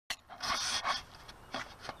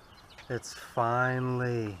It's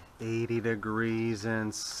finally 80 degrees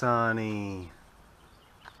and sunny.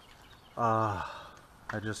 I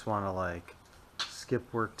just want to like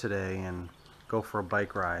skip work today and go for a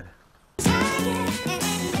bike ride.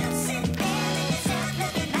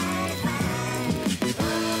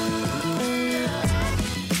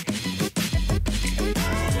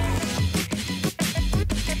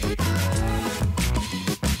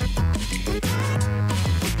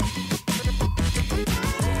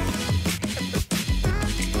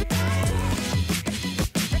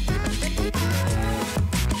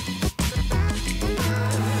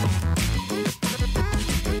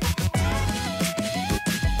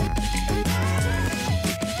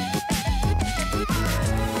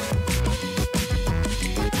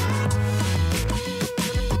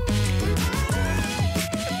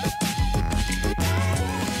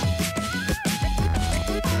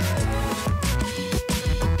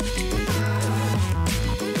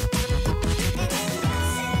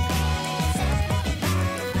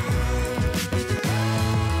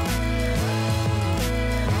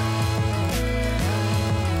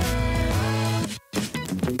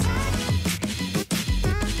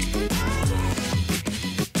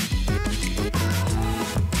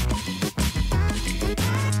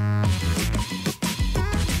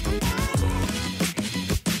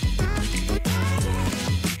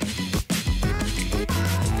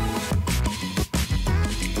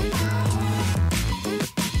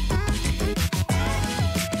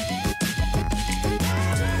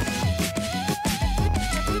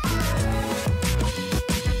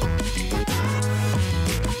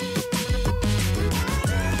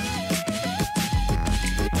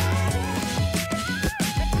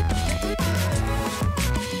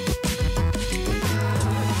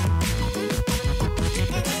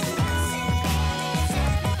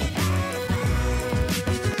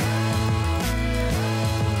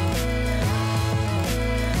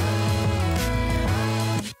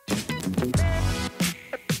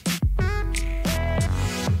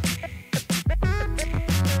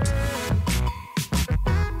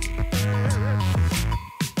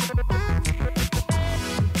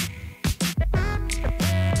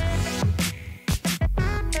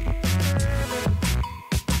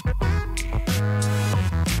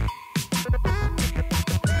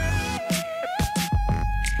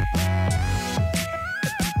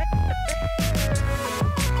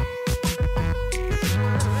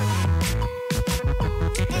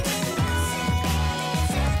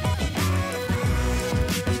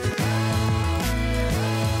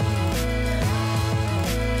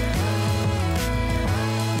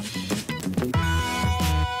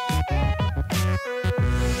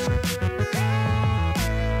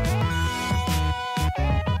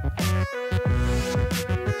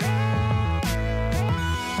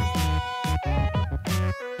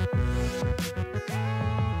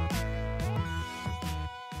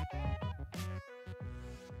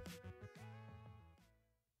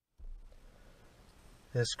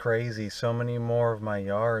 It's crazy, so many more of my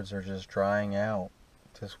yards are just drying out.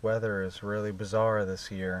 This weather is really bizarre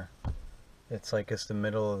this year. It's like it's the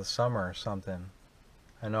middle of the summer or something.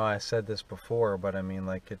 I know I said this before, but I mean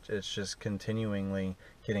like it's just continually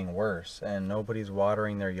getting worse, and nobody's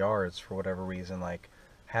watering their yards for whatever reason. Like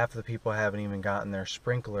half the people haven't even gotten their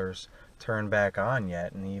sprinklers turned back on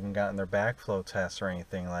yet, and even gotten their backflow tests or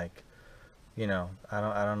anything. Like, you know, I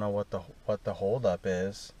don't know what the holdup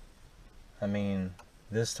is. I mean,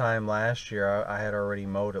 this time last year I had already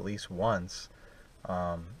mowed at least once,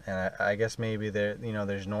 and I guess maybe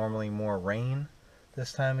there's normally more rain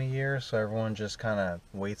this time of year, so everyone just kind of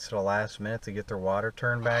waits to the last minute to get their water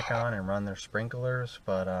turned back on and run their sprinklers.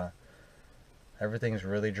 But everything's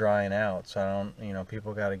really drying out, so I don't,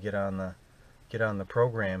 people got to get on the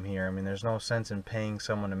program here. I mean, there's no sense in paying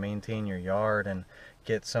someone to maintain your yard and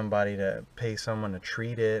get somebody to pay someone to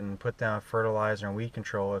treat it and put down fertilizer and weed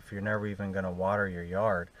control if you're never even going to water your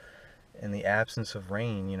yard. In the absence of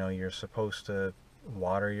rain, you're supposed to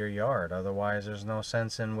water your yard. Otherwise, there's no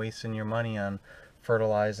sense in wasting your money on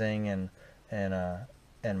fertilizing and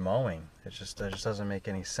mowing. It just doesn't make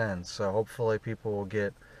any sense. So hopefully people will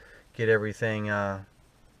get everything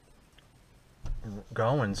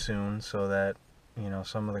going soon, so that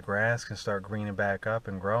some of the grass can start greening back up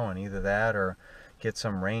and growing. Either that or get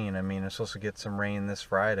some rain. I mean, it's supposed to get some rain this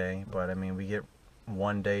Friday, but I mean, we get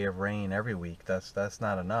one day of rain every week. That's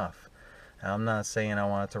not enough. And I'm not saying I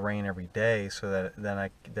want it to rain every day, so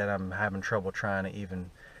that I'm having trouble trying to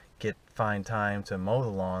even find time to mow the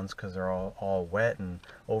lawns because they're all wet and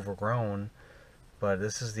overgrown. But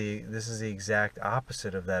this is the exact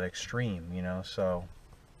opposite of that extreme, so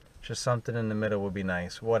just something in the middle would be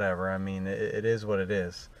nice. Whatever. I mean, it is what it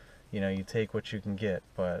is. you know, you take what you can get.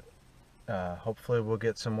 But hopefully we'll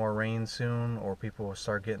get some more rain soon, or people will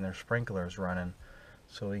start getting their sprinklers running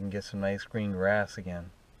so we can get some nice green grass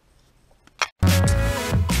again.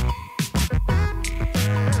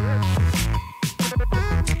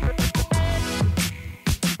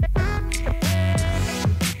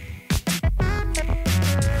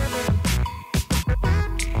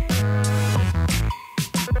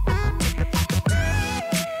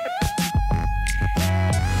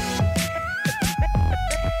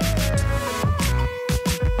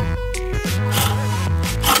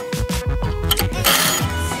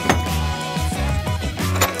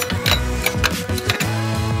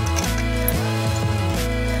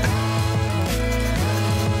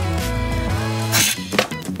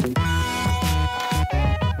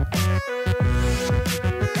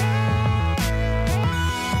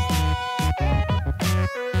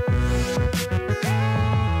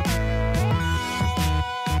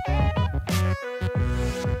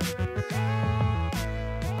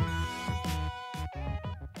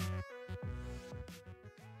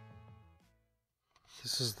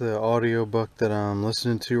 This is the audiobook that I'm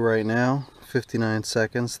listening to right now. 59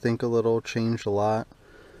 seconds. Think a little, changed a lot.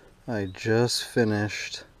 I just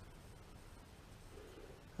finished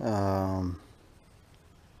right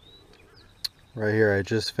here. I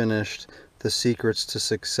just finished The Secrets to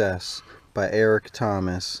Success by Eric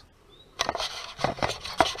Thomas.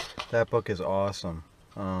 That book is awesome.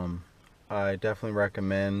 I definitely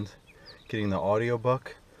recommend getting the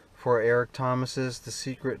audiobook for Eric Thomas's The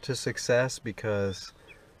Secret to Success, because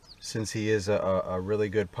since he is a really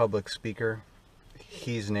good public speaker,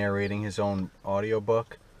 he's narrating his own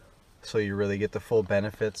audiobook, so you really get the full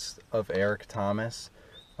benefits of Eric Thomas.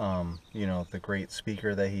 You know, the great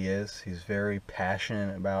speaker that he is. He's very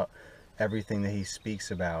passionate about everything that he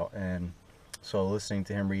speaks about, and so listening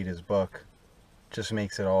to him read his book just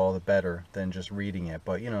makes it all the better than just reading it.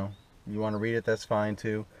 But you know, you want to read it, that's fine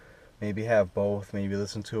too. Maybe have both. Maybe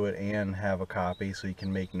listen to it and have a copy so you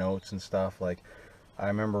can make notes and stuff. Like, I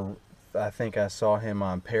remember, I think I saw him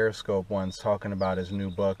on Periscope once talking about his new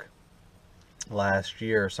book last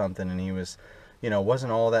year or something, and he was, you know,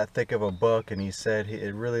 wasn't all that thick of a book, and he said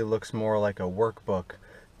it really looks more like a workbook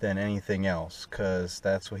than anything else, because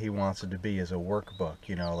that's what he wants it to be, is a workbook,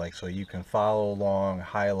 you know, like, so you can follow along,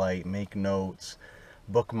 highlight, make notes,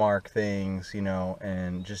 bookmark things, you know,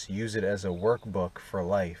 and just use it as a workbook for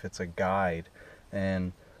life. It's a guide.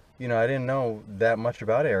 And you know, I didn't know that much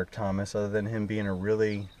about Eric Thomas other than him being a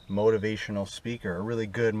really motivational speaker, a really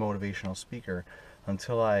good motivational speaker,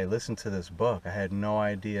 until I listened to this book. I had no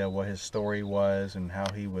idea what his story was and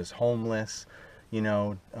how he was homeless, you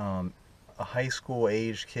know, a high school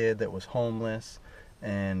aged kid that was homeless,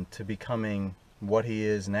 and to becoming what he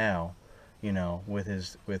is now, you know, with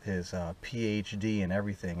his PhD and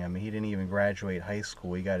everything. I mean, he didn't even graduate high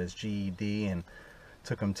school. He got his GED, and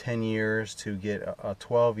took him 10 years to get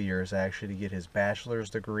 12 years actually to get his bachelor's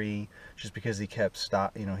degree, just because he kept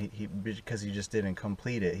you know, because he just didn't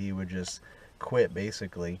complete it. He would just quit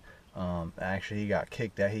basically. Actually, he got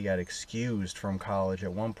kicked out. He got excused from college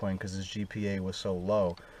at one point because his GPA was so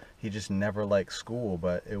low. He just never liked school,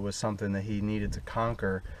 but it was something that he needed to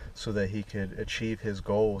conquer so that he could achieve his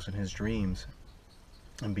goals and his dreams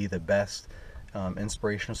and be the best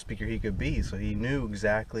inspirational speaker he could be. So he knew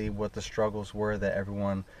exactly what the struggles were that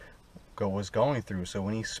everyone was going through. So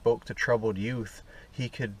when he spoke to troubled youth, he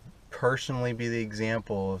could personally be the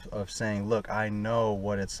example of saying, look, I know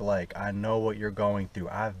what it's like. I know what you're going through.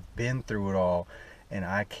 I've been through it all, and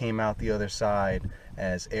I came out the other side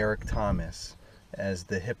as Eric Thomas, as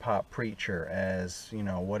the hip-hop preacher, as, you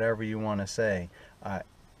know, whatever you want to say.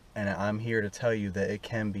 And I'm here to tell you that it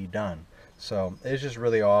can be done. So it's just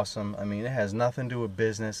really awesome. I mean, it has nothing to do with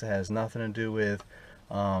business. It has nothing to do with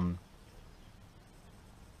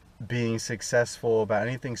being successful about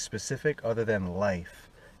anything specific other than life.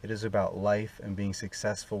 It is about life and being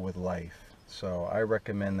successful with life. So I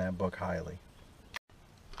recommend that book highly.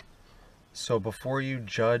 So before you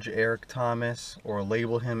judge Eric Thomas or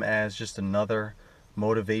label him as just another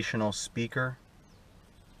motivational speaker,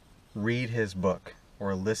 read his book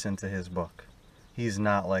or listen to his book. He's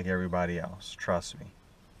not like everybody else, trust me.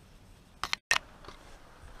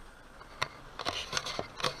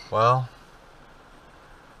 Well,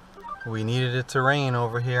 we needed it to rain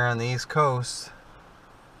over here on the East Coast.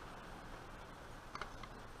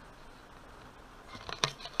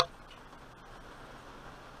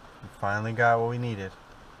 We finally got what we needed.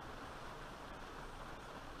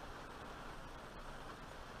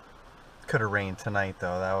 Could have rained tonight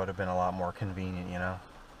though, that would have been a lot more convenient, you know.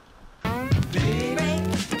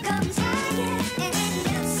 Rain comes